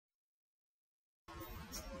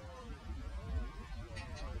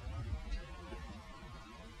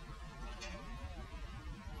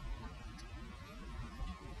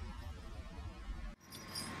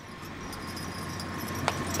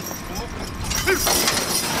And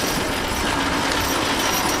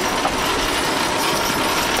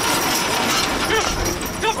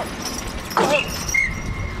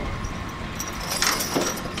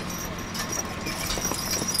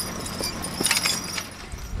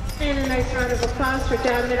a nice round of applause for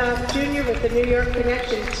Don Midoff Jr. with the New York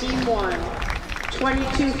Connection, Team 1.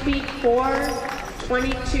 22 feet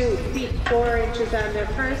 4 inches on their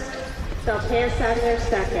first. They'll pass on their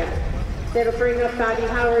second. That'll bring up Bobby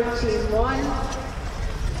Howard, Team 1.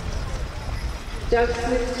 Doug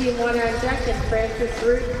Smith, Team 1 on deck, and Francis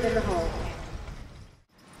Root in the hole.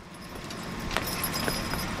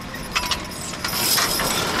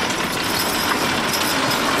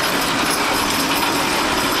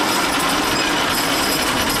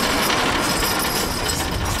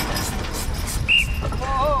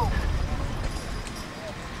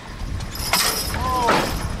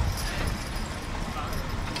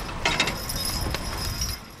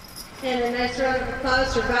 And a nice round of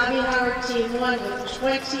applause for Bobby Howard, Team 1, with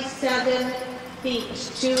 27 feet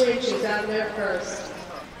 2 inches on their first.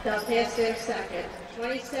 They'll pass their second.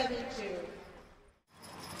 27-2.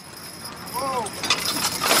 Whoa.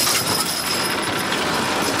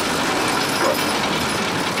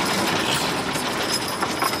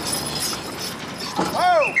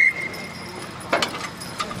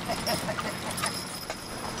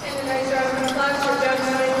 And a nice round of applause for Doug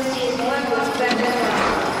Smith, Team 1, with Ben.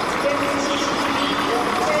 15 feet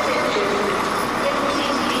 10 inches,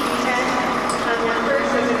 15 feet 10 on that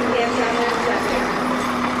first, and then pass on that second.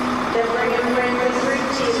 Then bring in Francis Root,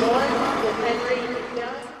 Team 1, with Henry and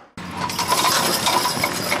Doug.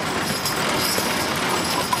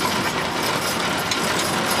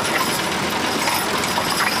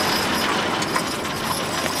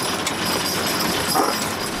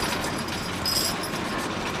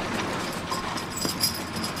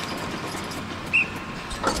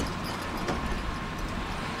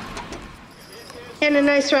 And a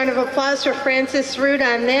nice round of applause for Francis Root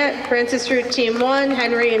on that. Francis Root, Team 1,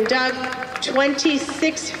 Henry and Doug,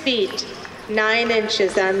 26 feet 9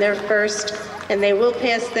 inches on their first, and they will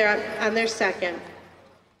pass on their second.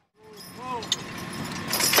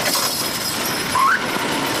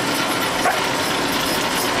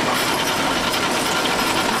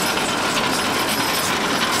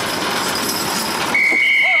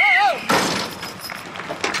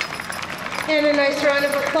 And a nice round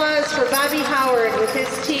of applause for Bobby Howard with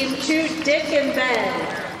his Team 2, Dick and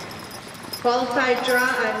Ben. Qualified draw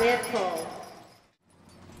on that pole.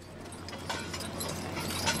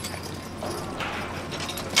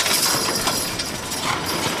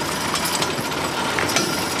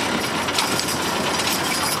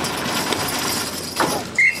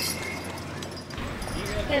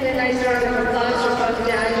 And a nice round of applause for Buck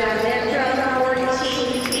Dodge on that draw.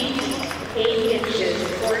 14 feet 8 inches.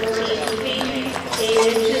 14 feet 8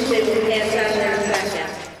 inches. They will pass on their second.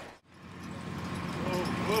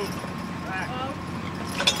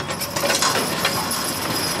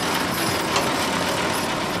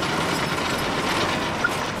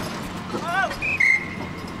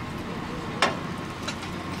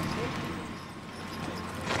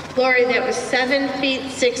 Lori, that was 7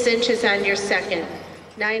 feet 6 inches on your second.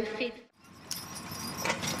 9 feet.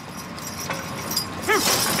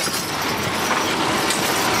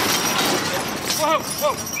 Whoa,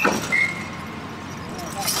 whoa.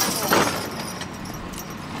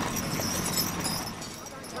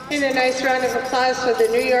 And a nice round of applause for the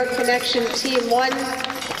New York Connection Team 1,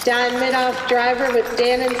 Don Midoff driver with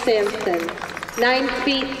Dan and Sampson. 9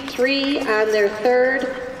 feet 3 on their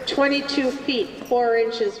third. 22 feet 4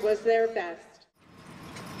 inches was their best.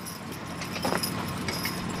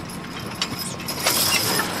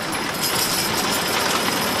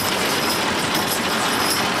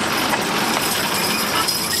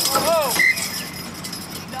 Whoa.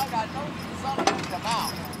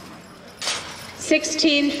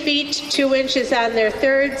 16 feet 2 inches on their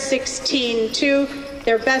third. 16-2.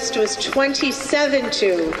 Their best was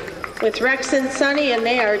 27-2. With Rex and Sonny, and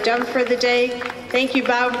they are done for the day. Thank you,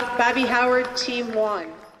 Bobby Howard, Team 1.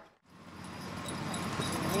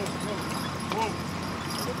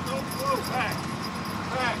 Back.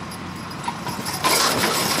 Back.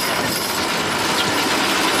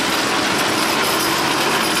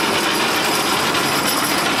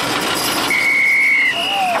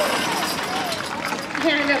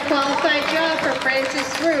 And a qualified draw for Francis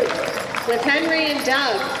Root with Henry and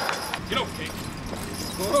Doug. Get up, Kate.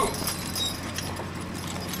 Whoa.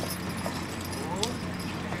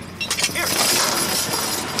 Here.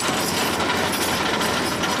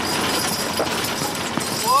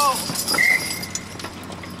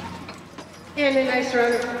 And a nice nice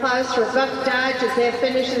round of applause for Buck Dodge as that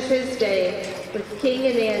finishes his day with King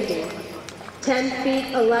and Andy. 10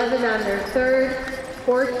 feet 11 on their third,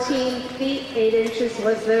 14 feet 8 inches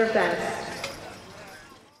was their best.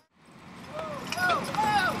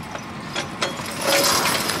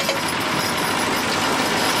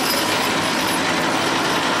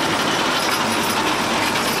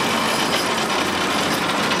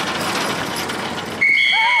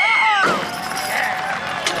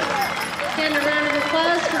 And a round of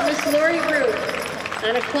applause for Miss Lori Root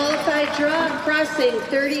on a qualified draw crossing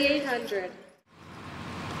 3,800.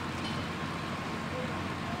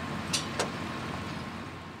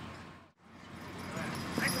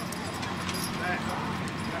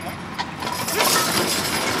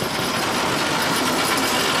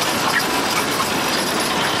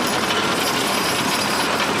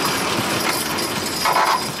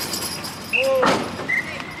 Whoa.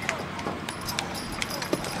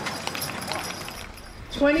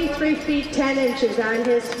 23 feet 10 inches on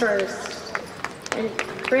his first, and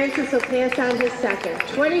Francis will pass on his second.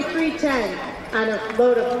 23.10 on a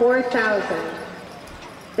load of 4,000.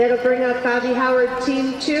 That'll bring up Bobby Howard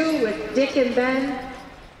Team 2 with Dick and Ben.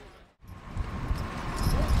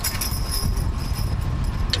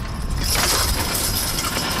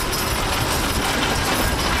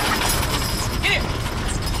 Get it!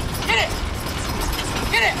 Get it!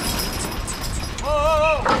 Get it! Whoa,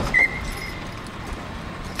 whoa, whoa!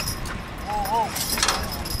 Whoa, whoa.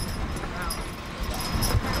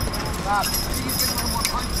 Stop.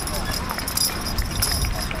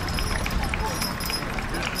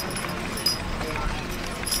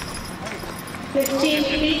 15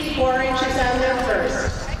 feet 4 inches on their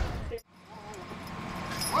first.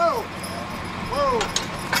 Whoa! Whoa!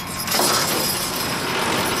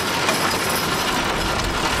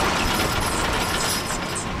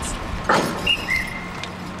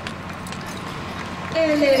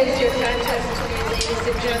 And that is your contest today, ladies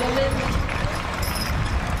and gentlemen.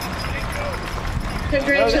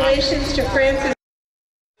 Congratulations to Francis.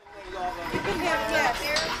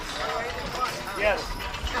 Yes,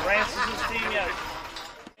 Francis's team, yes.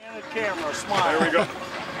 And the camera, smile. There we go.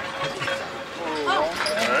 All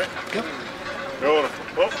right. Beautiful.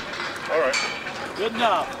 Oh, all right. Good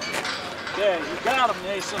enough. Okay, you got him,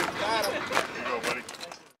 Mason. Got him. There you go, buddy.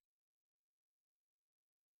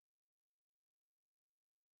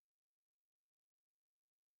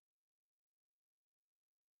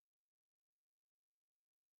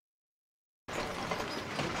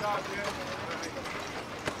 Good job, dude.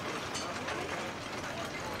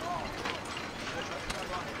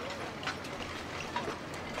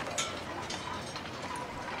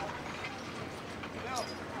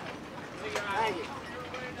 Thank you.